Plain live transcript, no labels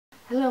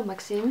Hello,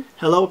 Maxim.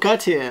 Hello,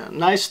 Katya.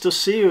 Nice to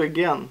see you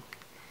again.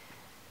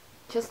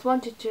 Just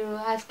wanted to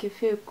ask you a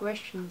few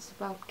questions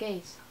about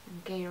gays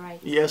and gay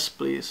rights. Yes,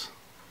 please.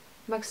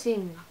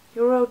 Maxim,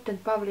 you wrote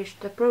and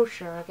published a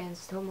brochure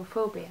against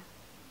homophobia.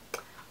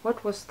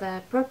 What was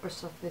the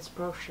purpose of this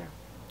brochure?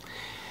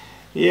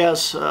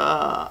 Yes,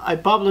 I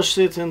published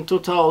it in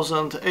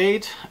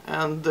 2008,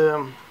 and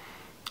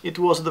it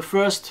was the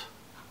first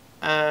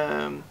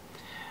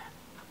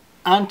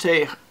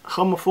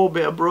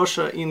anti-homophobia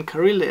brochure in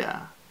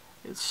Karelia.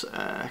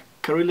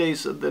 Karelia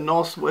is the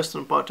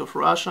northwestern part of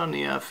Russia,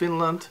 near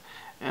Finland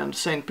and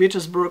St.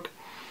 Petersburg.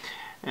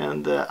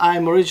 And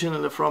I'm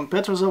originally from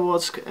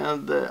Petrozavodsk,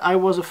 and I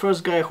was the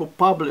first guy who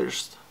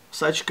published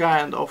such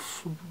kind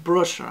of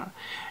brochure.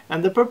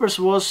 And the purpose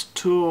was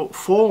to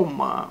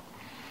form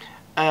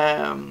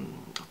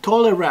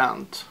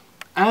tolerant,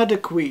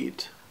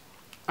 adequate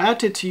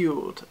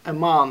attitude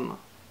among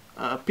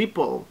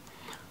people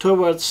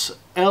towards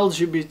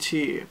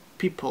LGBT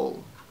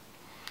people.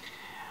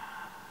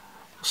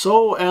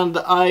 So, and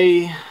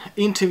I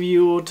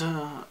interviewed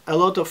a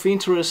lot of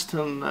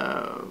interesting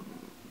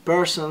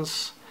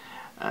persons,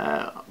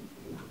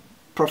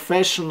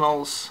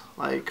 professionals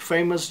like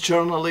famous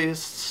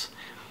journalists,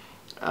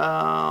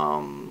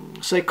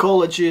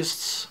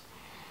 psychologists,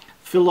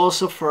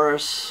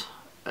 philosophers,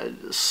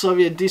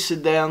 Soviet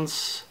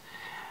dissidents,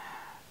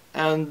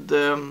 and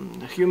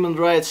human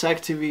rights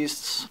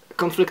activists,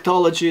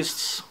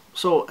 conflictologists.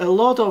 So a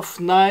lot of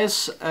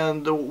nice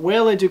and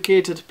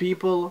well-educated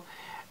people,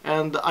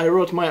 and I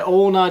wrote my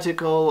own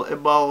article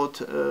about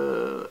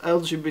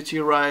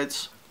LGBT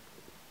rights.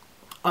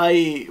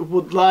 I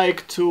would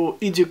like to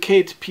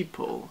educate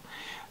people,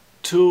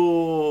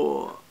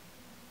 to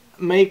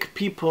make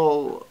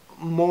people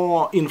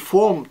more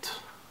informed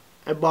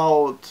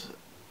about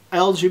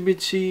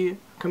LGBT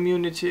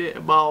community,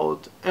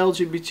 about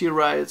LGBT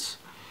rights,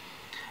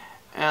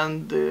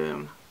 and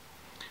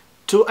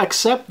to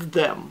accept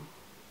them,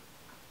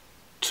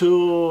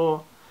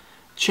 to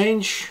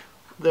change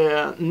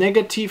their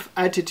negative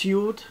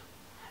attitude,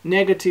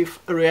 negative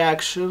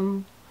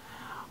reaction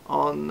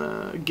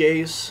on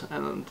gays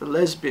and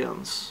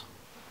lesbians.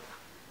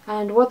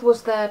 And what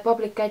was the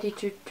public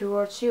attitude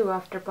towards you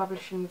after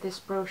publishing this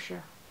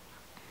brochure?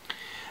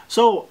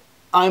 So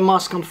I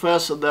must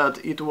confess that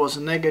it was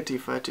a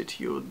negative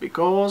attitude,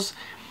 because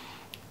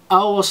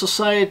our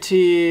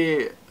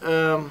society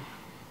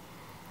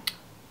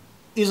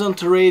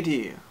isn't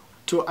ready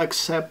to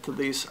accept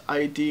these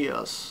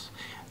ideas,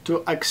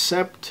 to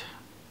accept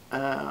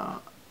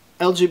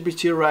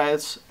LGBT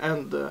rights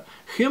and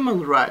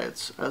human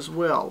rights as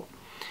well.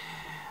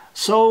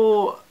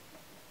 So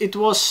it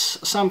was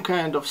some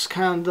kind of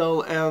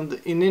scandal, and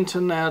in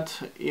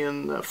internet,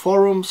 in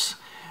forums,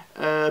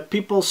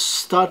 people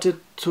started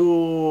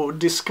to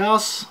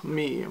discuss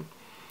me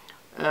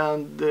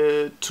and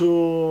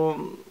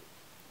to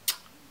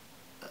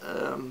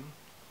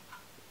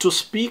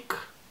speak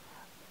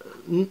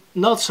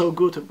not so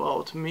good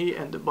about me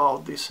and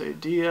about this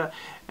idea,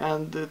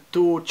 and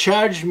to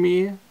charge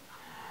me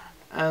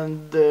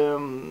and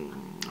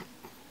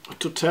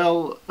to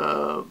tell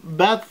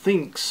bad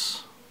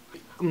things.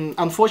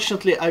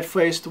 Unfortunately, I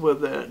faced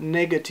with a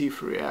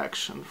negative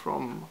reaction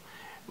from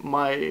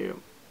my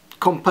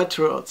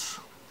compatriots.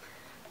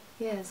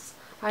 Yes,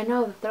 I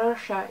know that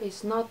Russia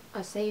is not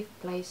a safe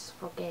place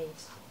for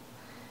gays.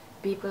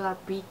 People are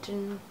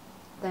beaten,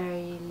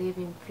 they live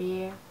in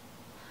fear.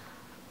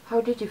 How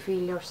did you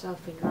feel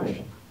yourself in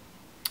Russia?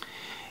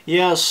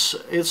 Yes,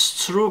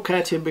 it's true,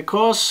 Katya,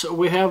 because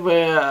we have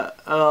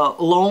a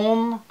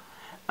long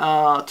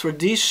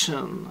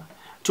tradition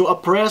to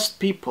oppress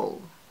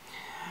people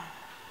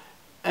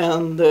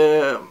and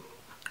to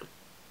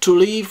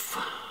live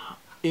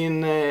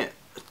in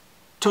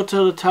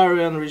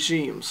totalitarian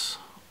regimes.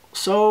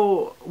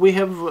 So we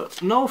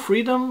have no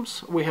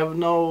freedoms, we have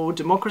no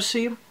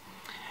democracy,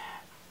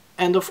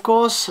 and of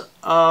course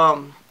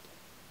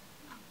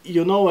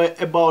you know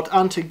about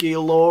anti-gay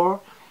law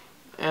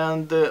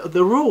and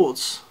the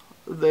roots,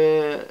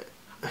 the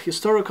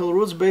historical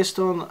roots based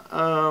on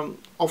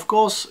of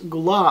course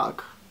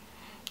Gulag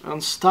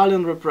and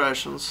Stalin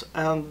repressions,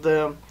 and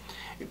the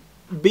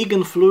big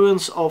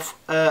influence of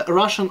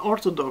Russian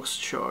Orthodox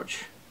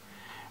Church,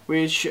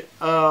 which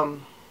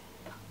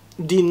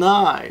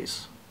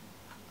denies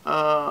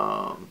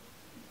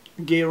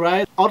gay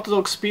rights.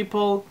 Orthodox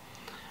people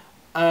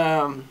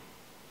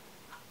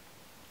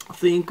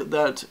think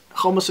that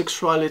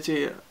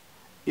homosexuality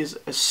is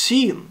a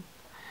sin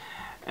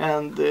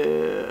and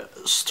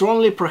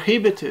strongly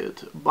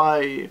prohibited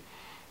by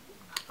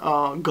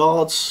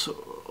God's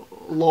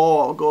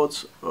law,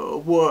 God's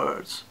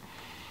words.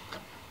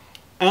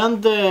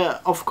 And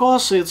of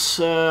course, it's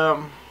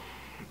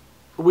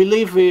we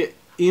live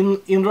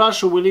in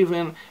Russia. We live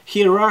in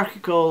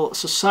hierarchical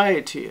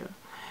society,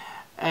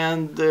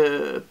 and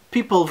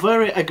people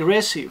very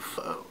aggressive.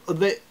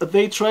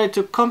 They try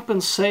to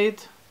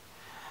compensate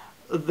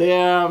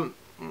their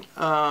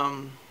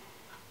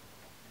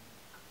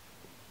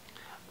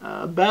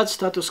bad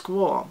status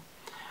quo,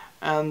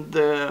 and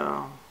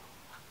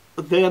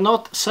they are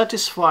not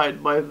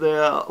satisfied by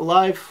their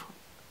life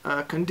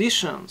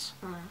conditions.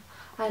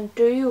 And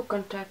do you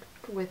contact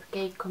with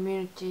gay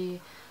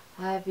community?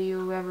 Have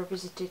you ever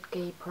visited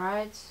gay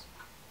prides?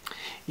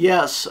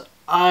 Yes,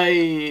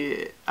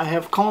 I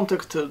have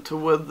contacted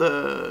with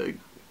the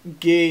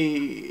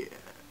gay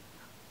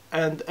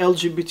and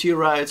LGBT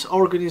rights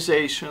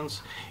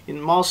organizations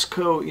in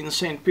Moscow, in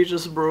St.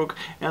 Petersburg,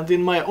 and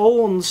in my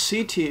own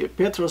city,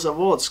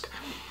 Petrozavodsk.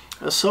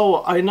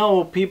 So I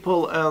know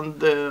people, and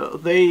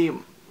they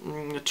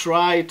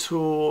try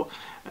to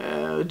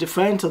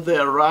defend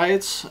their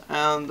rights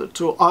and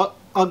to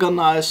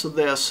organize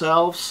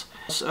themselves.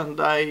 And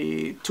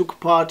I took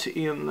part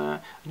in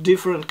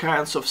different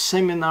kinds of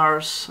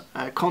seminars,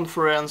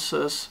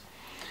 conferences,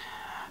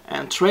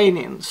 and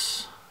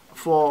trainings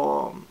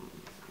for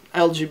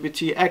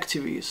LGBT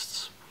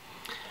activists.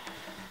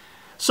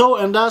 So,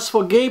 and as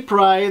for Gay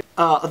Pride,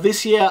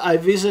 this year I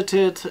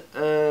visited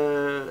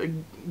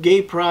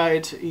Gay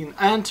Pride in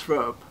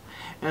Antwerp,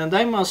 and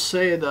I must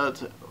say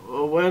that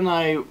when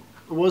I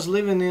was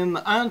living in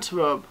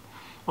Antwerp,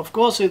 of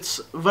course it's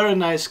a very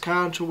nice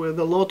country with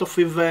a lot of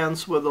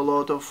events, with a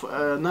lot of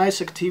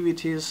nice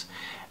activities,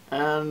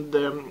 and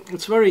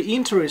it's very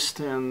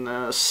interesting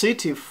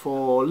city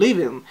for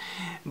living.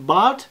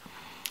 But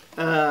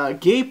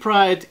Gay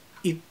Pride,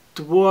 it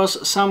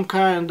was some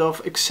kind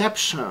of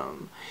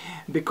exception,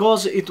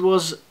 because it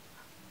was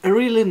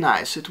really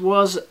nice. It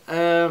was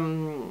a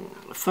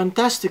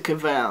fantastic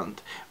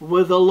event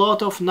with a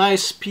lot of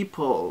nice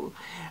people,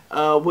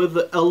 with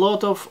a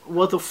lot of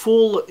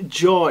full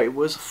joy,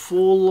 with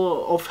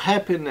full of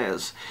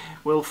happiness,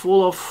 with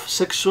full of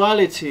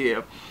sexuality,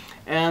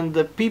 and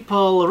the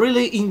people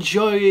really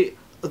enjoy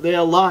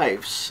their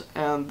lives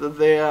and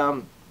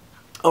their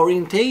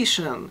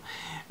orientation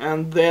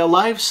and their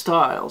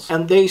lifestyles,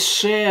 and they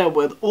share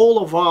with all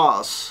of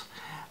us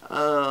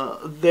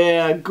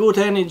their good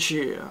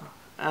energy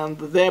and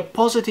their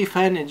positive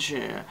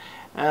energy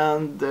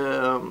and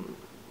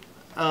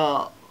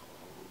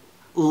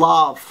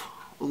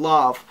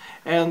love,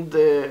 and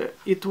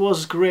it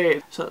was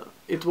great. So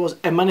it was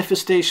a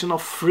manifestation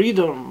of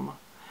freedom,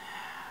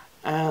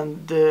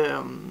 and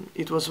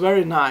it was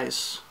very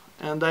nice,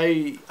 and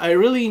I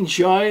really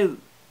enjoy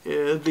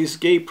this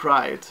Gay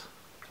Pride.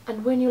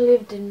 And when you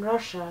lived in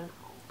Russia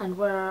and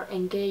were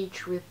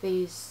engaged with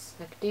these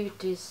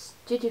activities,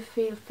 did you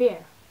feel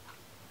fear?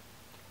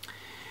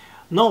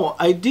 No,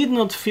 I did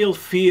not feel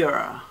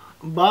fear,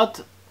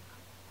 but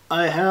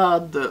I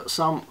had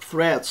some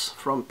threats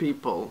from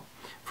people,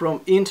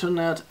 from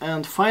internet,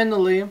 and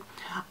finally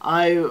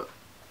I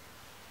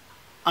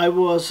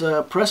was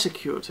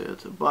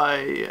prosecuted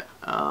by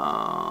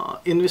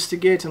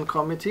investigating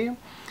committee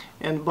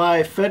and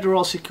by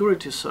Federal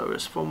Security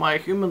Service for my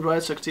human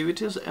rights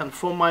activities and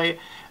for my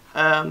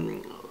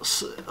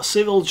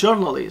civil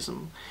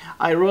journalism.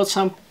 I wrote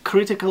some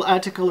critical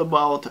article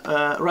about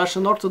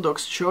Russian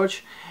Orthodox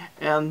Church,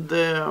 and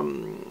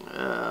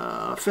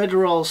the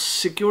Federal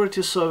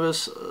Security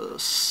Service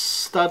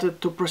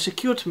started to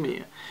prosecute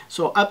me.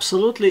 So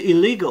absolutely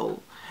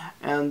illegal,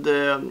 and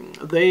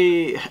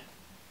they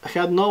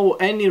had no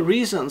any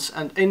reasons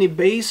and any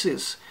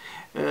basis,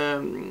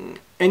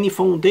 any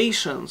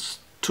foundations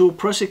to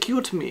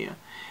prosecute me.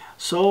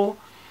 So,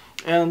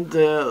 and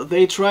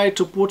they tried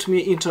to put me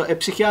into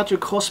a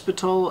psychiatric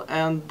hospital,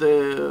 and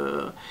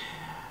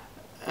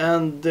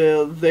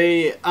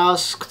they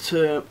asked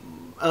a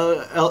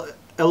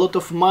lot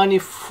of money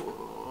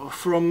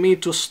from me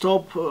to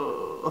stop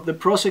the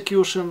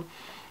prosecution,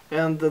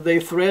 and they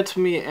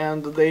threatened me,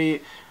 and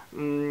they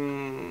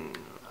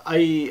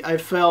I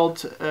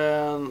felt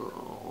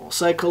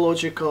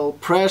psychological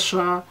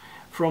pressure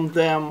from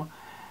them,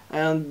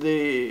 and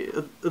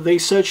they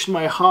searched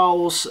my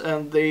house,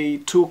 and they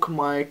took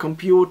my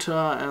computer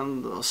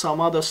and some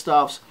other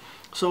stuff.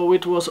 So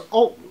it was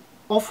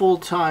awful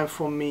time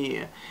for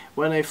me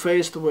when I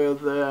faced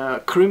with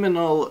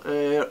criminal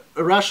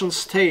Russian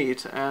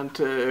state and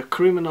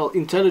criminal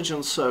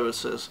intelligence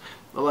services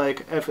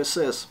like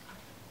FSS.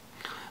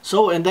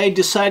 So, and I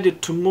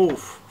decided to move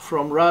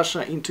from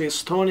Russia into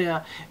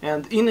Estonia,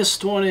 and in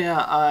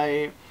Estonia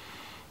I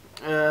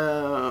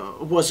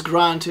was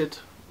granted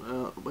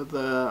with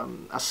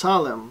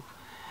asylum.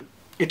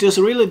 It is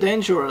really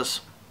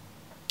dangerous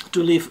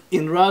to live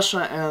in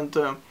Russia and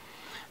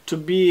to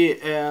be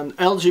an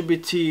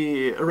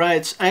LGBT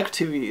rights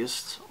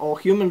activist or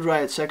human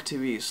rights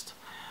activist.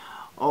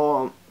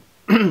 Or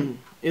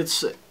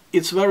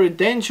it's very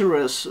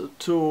dangerous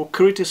to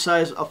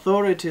criticize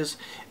authorities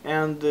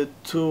and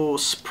to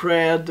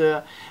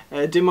spread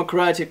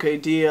democratic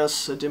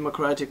ideas,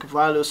 democratic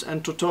values,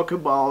 and to talk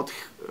about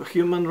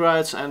human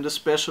rights and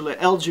especially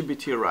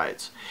LGBT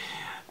rights,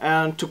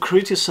 and to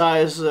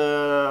criticize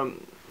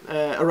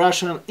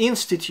Russian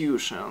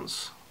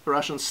institutions,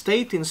 Russian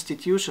state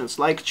institutions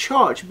like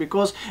church,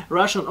 because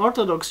Russian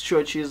Orthodox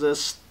Church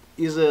is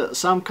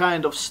some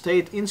kind of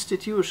state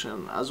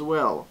institution as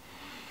well.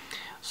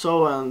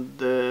 So,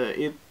 and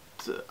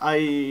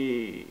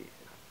I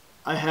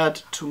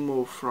had to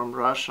move from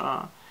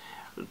Russia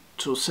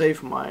to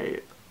save my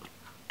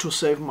to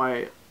save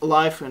my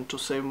life and to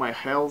save my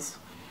health.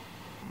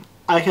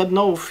 I had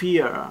no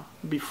fear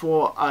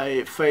before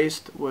I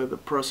faced with the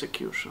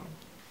persecution.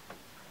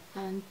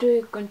 And do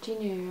you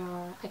continue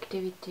your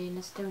activity in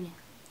Estonia?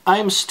 I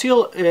am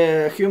still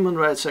a human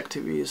rights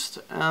activist,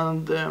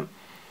 and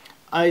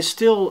I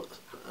still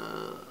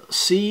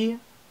see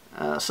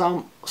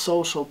some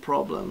social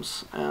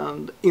problems,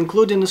 and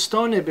including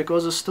Estonia,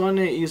 because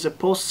Estonia is a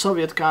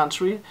post-Soviet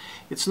country.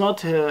 It's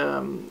not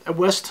a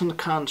Western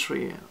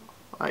country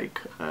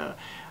like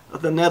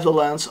the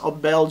Netherlands or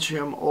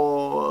Belgium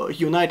or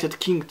United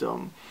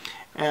Kingdom.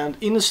 And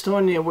in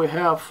Estonia we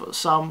have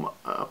some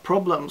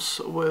problems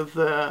with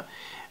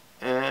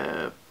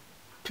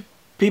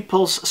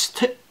people's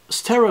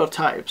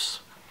stereotypes,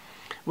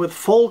 with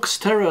folk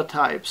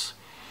stereotypes,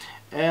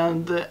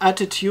 and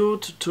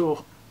attitude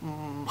to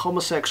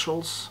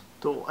homosexuals,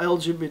 to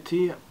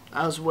LGBT,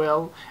 as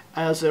well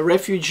as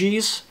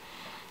refugees.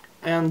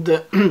 And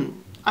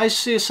I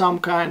see some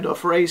kind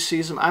of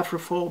racism,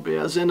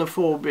 Afrophobia,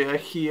 xenophobia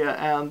here,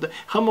 and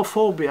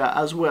homophobia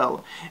as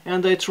well.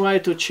 And I try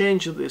to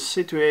change this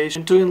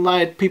situation, to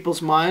enlighten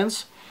people's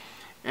minds,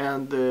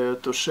 and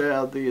to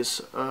share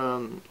these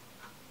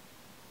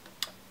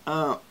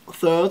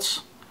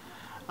thoughts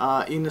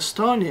in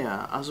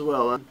Estonia as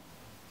well.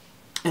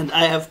 And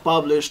I have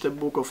published a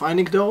book of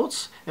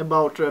anecdotes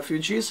about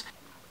refugees.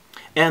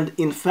 And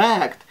in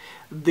fact,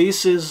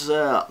 this is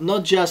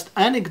not just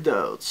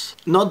anecdotes,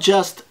 not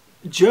just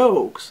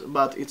jokes,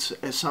 but it's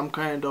some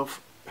kind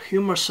of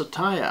humor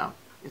satire.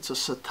 It's a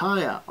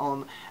satire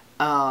on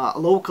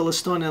local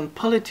Estonian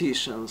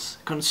politicians,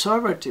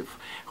 conservative,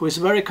 who is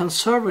very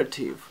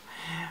conservative,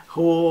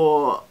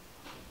 who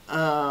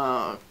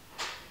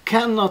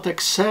cannot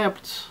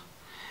accept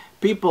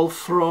people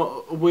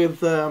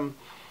with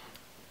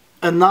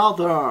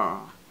another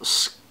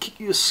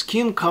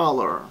skin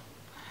color,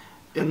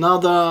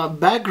 another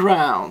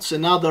backgrounds,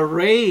 another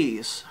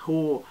race,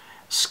 who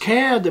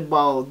scared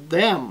about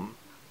them.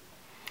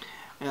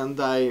 And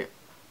I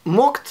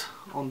mocked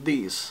on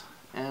this,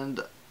 and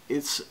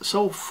it's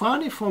so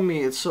funny for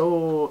me, it's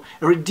so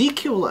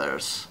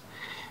ridiculous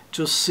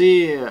to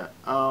see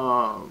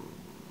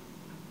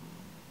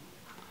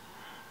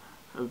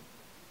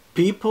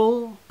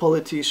people,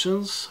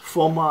 politicians,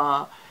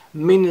 former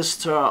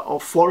Minister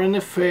of Foreign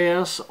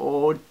Affairs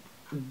or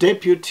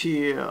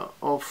Deputy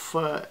of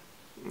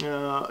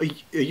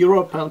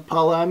European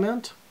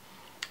Parliament,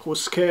 who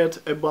scared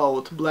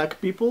about black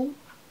people,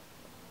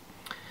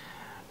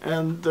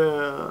 and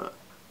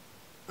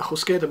who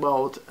scared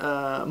about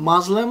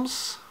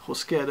Muslims, who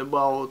scared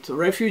about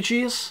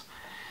refugees.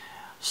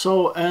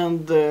 So,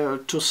 and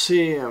to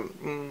see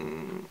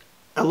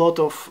a lot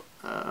of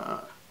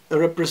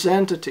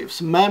representatives,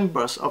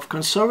 members of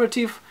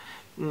conservative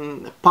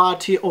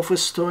party of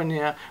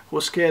Estonia,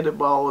 who scared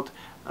about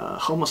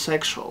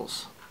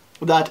homosexuals,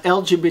 that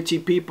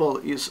LGBT people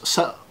is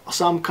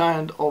some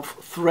kind of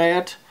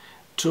threat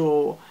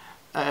to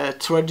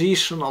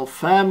traditional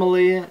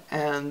family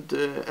and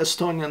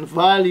Estonian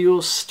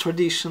values,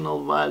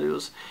 traditional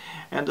values,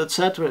 and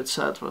etc.,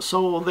 etc.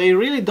 So they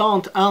really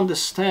don't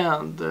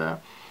understand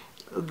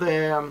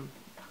the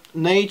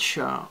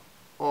nature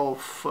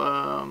of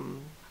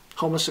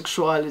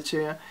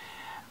homosexuality,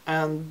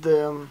 and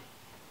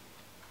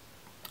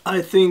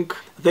I think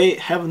they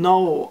have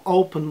no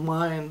open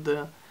mind,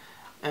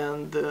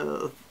 and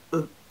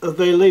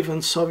they live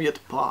in Soviet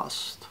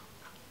past,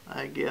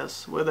 I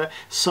guess, with the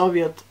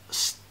Soviet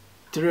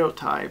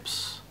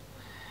stereotypes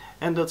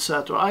and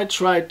etc. I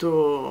try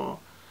to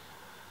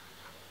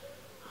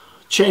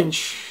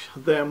change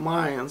their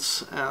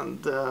minds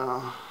and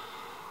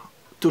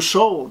to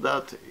show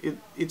that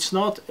it's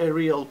not a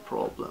real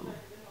problem.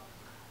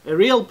 A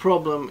real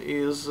problem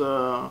is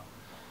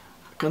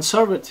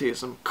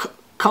conservatism,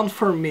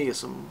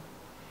 conformism,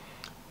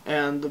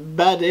 and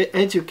bad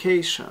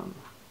education.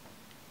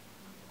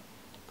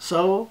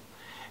 So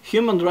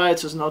human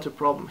rights is not a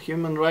problem.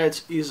 Human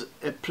rights is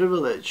a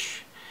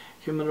privilege.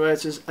 Human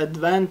rights is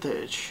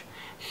advantage.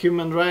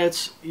 Human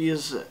rights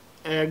is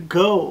a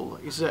goal,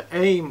 is an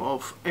aim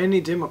of any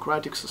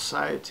democratic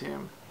society.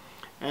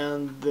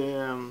 And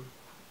the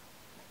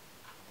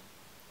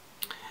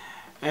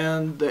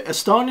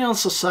Estonian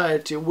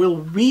society will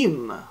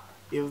win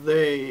if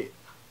they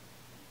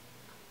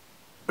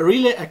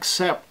really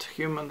accept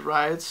human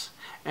rights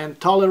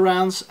and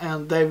tolerance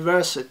and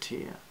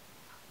diversity.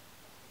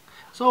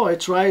 So I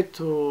try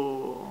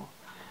to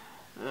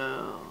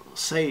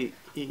say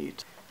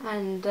it.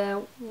 And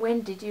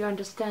when did you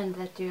understand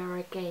that you are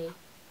a gay?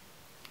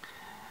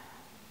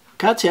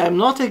 Katya, I'm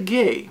not a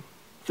gay,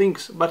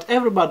 but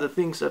everybody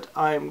thinks that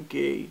I'm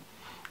gay.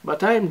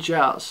 But I'm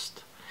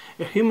just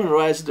a human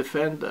rights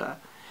defender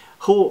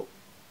who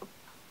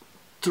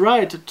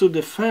tried to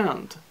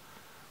defend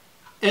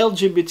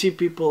LGBT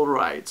people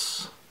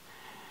rights.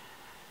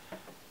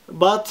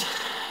 But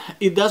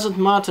it doesn't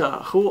matter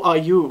who are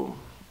you.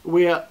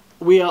 We are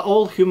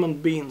all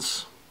human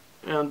beings,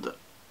 and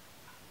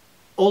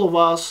all of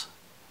us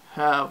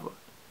have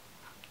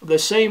the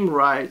same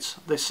rights,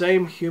 the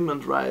same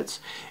human rights,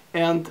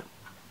 and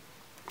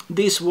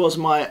this was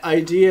my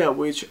idea,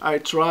 which I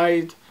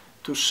tried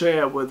to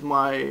share with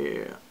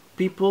my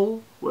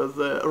people, with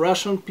the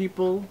Russian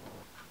people,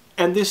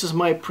 and this is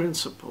my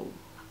principle.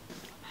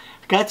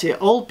 Katya,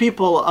 all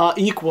people are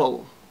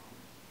equal,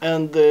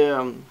 and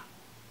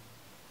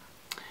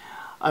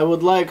I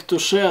would like to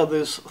share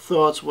these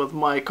thoughts with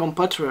my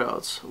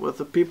compatriots, with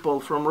the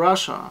people from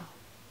Russia,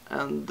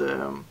 and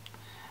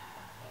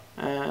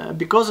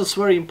because it's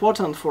very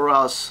important for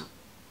us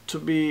to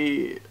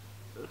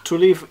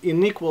live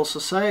in equal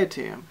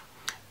society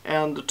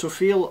and to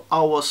feel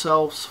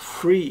ourselves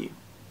free.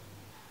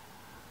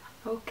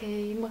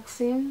 Okay,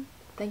 Maxim,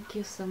 thank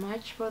you so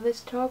much for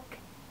this talk.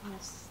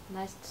 It's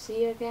nice to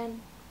see you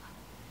again.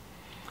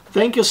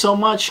 Thank you so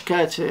much,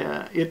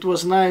 Katya. It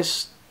was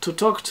nice to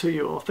talk to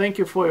you. Thank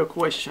you for your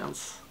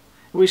questions.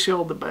 Wish you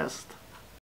all the best.